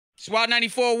It's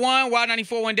Wild941,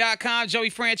 wild941.com. Joey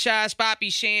Franchize,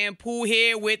 Poppy Shampoo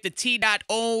here with the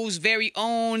T.O's very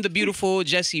own, the beautiful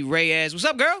Jessie Reyez. What's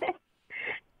up, girl?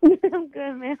 I'm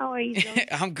good, man. How are you doing?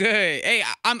 I'm good. Hey,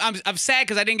 I'm sad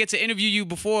because I didn't get to interview you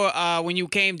before when you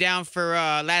came down for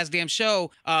Last Damn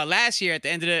Show last year at the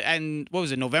end of and what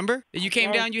was it, November? That you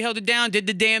came down, you held it down, did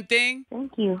the damn thing.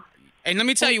 Thank you. And let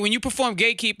me tell you, when you performed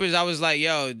Gatekeepers, I was like,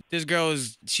 yo, this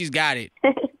girl's, she's got it.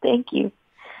 Thank you.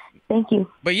 Thank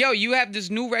you. But yo, you have this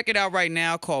new record out right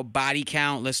now called Body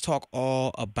Count. Let's talk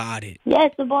all about it. Yeah,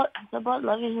 it's about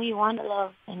loving who you want to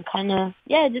love and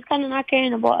just not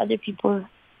caring about other people's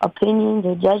opinions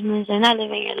or judgments. They're not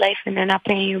living your life and they're not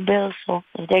paying your bills. So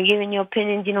if they're giving you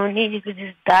opinions you don't need, you could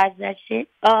just dodge that shit.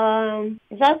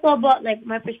 It's also about like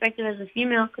my perspective as a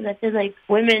female, because I feel like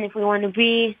women, if we want to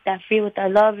be that free with our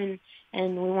love and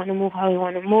we want to move how we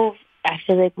want to move, I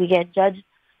feel like we get judged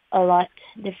a lot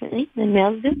differently than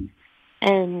males do.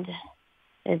 And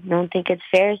I don't think it's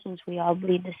fair since we all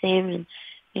bleed the same and,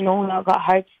 we all got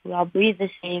hearts, we all breathe the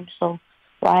same. So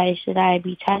why should I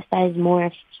be chastised more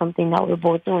if something that we're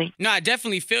both doing? No, I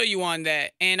definitely feel you on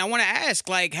that. And I want to ask,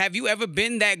 like, have you ever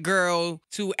been that girl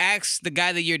to ask the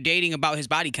guy that you're dating about his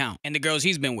body count and the girls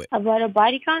he's been with? About a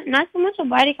body count? Not so much a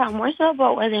body count, more so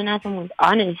about whether or not someone's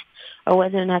honest or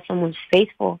whether or not someone's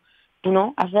faithful.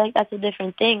 I feel like that's a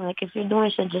different thing. Like, if you're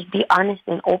doing shit, just be honest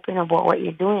and open about what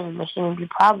you're doing, and there shouldn't be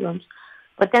problems.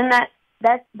 But then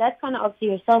that's kind of up to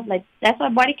yourself. Like, that's why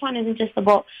body count isn't just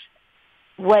about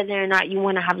whether or not you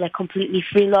want to have, like, completely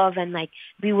free love and, like,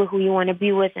 be with who you want to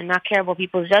be with and not care about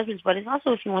people's judgments. But it's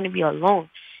also if you want to be alone.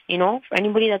 For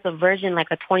anybody that's a virgin, like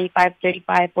a 25,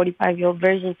 35, 45-year-old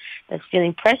virgin that's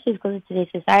feeling precious because of today's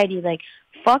society, like,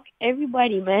 fuck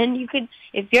everybody, man. You could,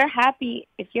 if you're happy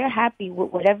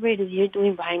with whatever it is you're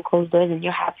doing behind closed doors and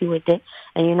you're happy with it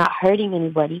and you're not hurting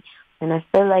anybody, then I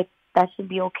feel like that should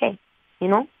be okay.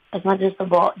 It's not just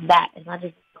about that. It's not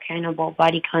just caring about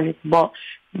body count. It's about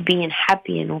being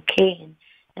happy and okay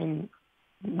and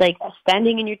like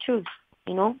standing in your truth,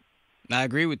 I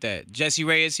agree with that. Jessie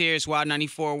Reyez here. It's Wild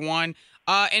 94.1.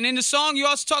 And in the song, you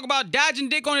also talk about dodging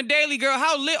dick on a daily, girl.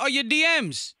 How lit are your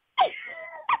DMs?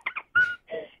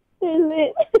 They're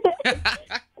lit.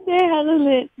 They're hella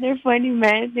lit. They're funny,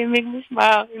 man. They make me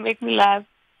smile. They make me laugh.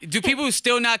 Do people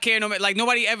still not care? Like,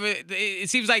 nobody ever... It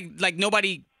seems like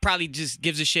nobody probably just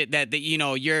gives a shit that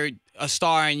you're a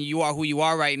star and you are who you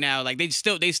are right now. Like, they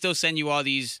still send you all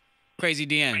these crazy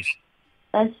DMs.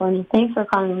 That's funny. Thanks for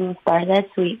calling me a star.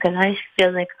 That's sweet, because I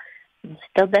feel like I'm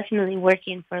still definitely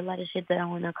working for a lot of shit that I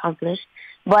want to accomplish.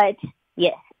 But,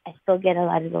 yes, I still get a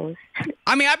lot of those.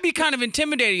 I mean, I'd be kind of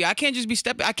intimidated. I can't just be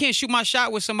I can't shoot my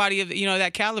shot with somebody of,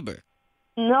 that caliber.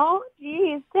 No,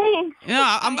 geez, thanks.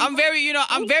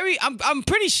 I'm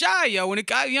pretty shy, yo. When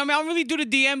I don't really do the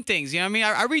DM things.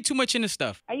 I read too much into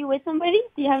stuff. Are you with somebody?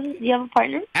 Do you have a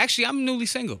partner? Actually, I'm newly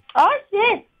single. Oh,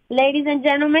 shit. Ladies and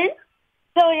gentlemen,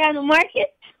 so you're on the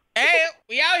market. Hey,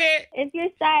 we out here. If you're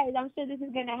size, I'm sure this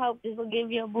is going to help. This will give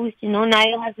you a boost, Now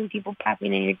you'll have some people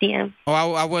popping in your DM.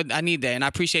 Oh, I need that, and I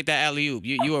appreciate that alley-oop.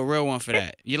 You a real one for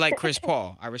that. You're like Chris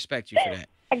Paul. I respect you for that.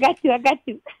 I got you.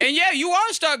 And yeah, you are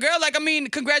a star, girl. Like, I mean,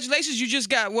 congratulations. You just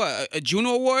got, a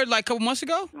Juno Award, like, a couple months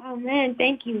ago? Oh, man,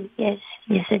 thank you. Yes,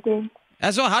 I did.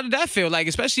 That's all. How did that feel? Like,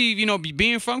 especially,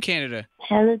 being from Canada.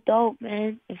 Hella dope,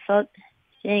 man. It felt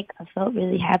sick. I felt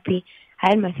really happy. I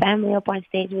had my family up on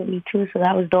stage with me, too, so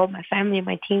that was dope. My family and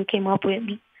my team came up with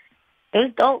me. It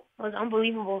was dope. It was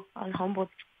unbelievable. I was humbled.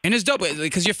 And it's dope,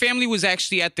 because your family was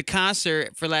actually at the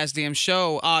concert for Last Damn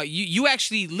Show. You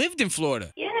actually lived in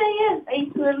Florida. Yeah. I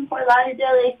used to live in Fort Lauderdale.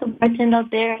 I used to bartend out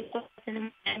there.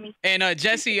 In Miami. And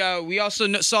Jessie, we also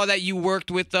saw that you worked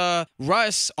with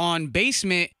Russ on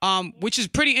Basement, which is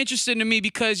pretty interesting to me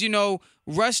because,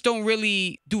 Russ don't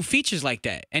really do features like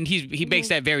that, and he makes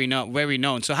that very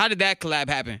known. So how did that collab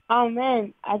happen? Oh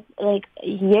man,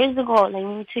 years ago,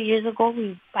 maybe 2 years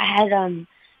ago, I had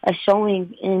a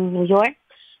showing in New York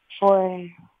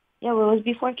it was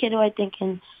before Kiddo, I think,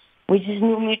 and we just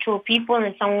knew mutual people,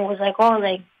 and someone was like,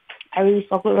 I really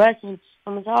fuck with Russ, and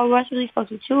someone said, Russ really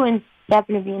fucks with you, and he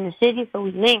happened to be in the city, so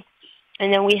we linked.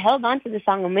 And then we held on to the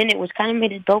song a minute, which kind of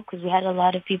made it dope because we had a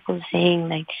lot of people saying,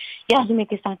 like, yeah, should make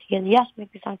this song together.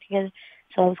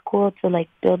 So it was cool to,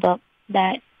 build up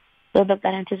that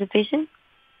anticipation.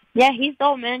 Yeah, he's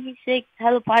dope, man. He's sick,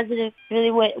 hella positive. Really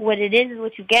what it is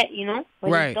what you get, But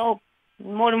right. He's dope.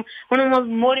 One of the most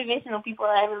motivational people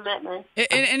I ever met, man.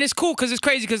 And it's cool because it's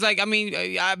crazy because, like, I mean,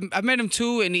 I met him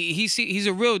too, and he's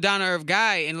a real down-to-earth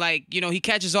guy, and, like, you know, he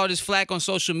catches all this flack on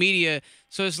social media.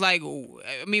 So it's like,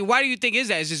 I mean, why do you think is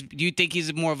that? Is just, do you think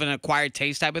he's more of an acquired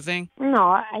taste type of thing? No,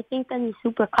 I think that he's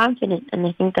super confident, and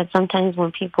I think that sometimes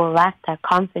when people lack that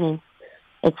confidence,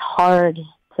 it's hard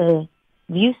to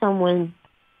view someone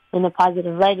in a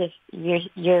positive light if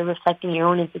you're reflecting your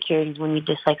own insecurities when you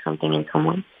dislike something in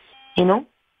someone. You know?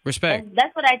 Respect.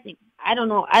 That's what I think. I don't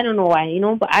know why, you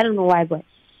know, but I don't know why, but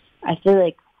I feel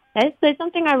like that's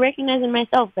something I recognize in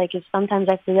myself. Like, if sometimes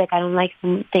I feel like I don't like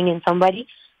something in somebody,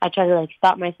 I try to, like,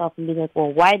 stop myself and be like,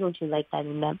 well, why don't you like that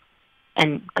in them?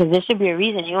 And because there should be a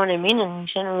reason, you know what I mean? And you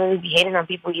shouldn't really be hating on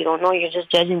people you don't know. You're just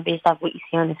judging based off what you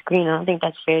see on the screen. I don't think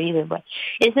that's fair either, but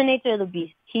it's the nature of the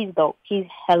beast. He's dope. He's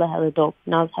hella dope.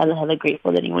 And I was hella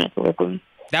grateful that he wanted to work with me.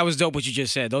 That was dope what you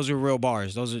just said. Those were real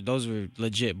bars. Those were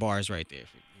legit bars right there.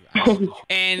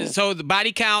 And so the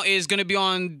body count is going to be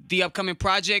on the upcoming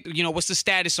project. You know, what's the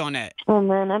status on that? Oh,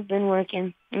 man, I've been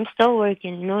working. I'm still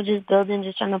working, you know, just building,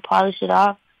 just trying to polish it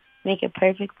off, make it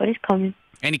perfect, but it's coming.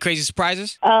 Any crazy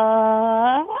surprises?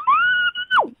 I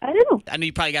don't know. I know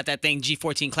you probably got that thing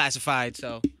G14 classified,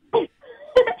 so.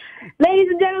 Ladies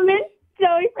and gentlemen,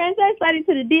 Joey Franchize slide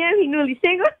into the DM. He newly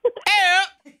single.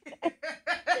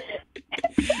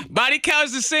 Body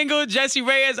Count's the single. Jessie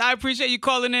Reyez, I appreciate you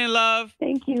calling in, love.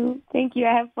 Thank you. I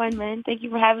have fun, man. Thank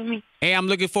you for having me. Hey, I'm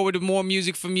looking forward to more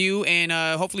music from you and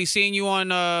hopefully seeing you on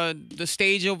the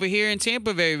stage over here in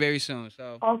Tampa very, very soon.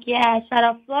 So. Oh, yeah. Shout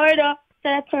out Florida.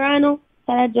 Shout out Toronto.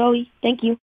 Shout out Joey. Thank you.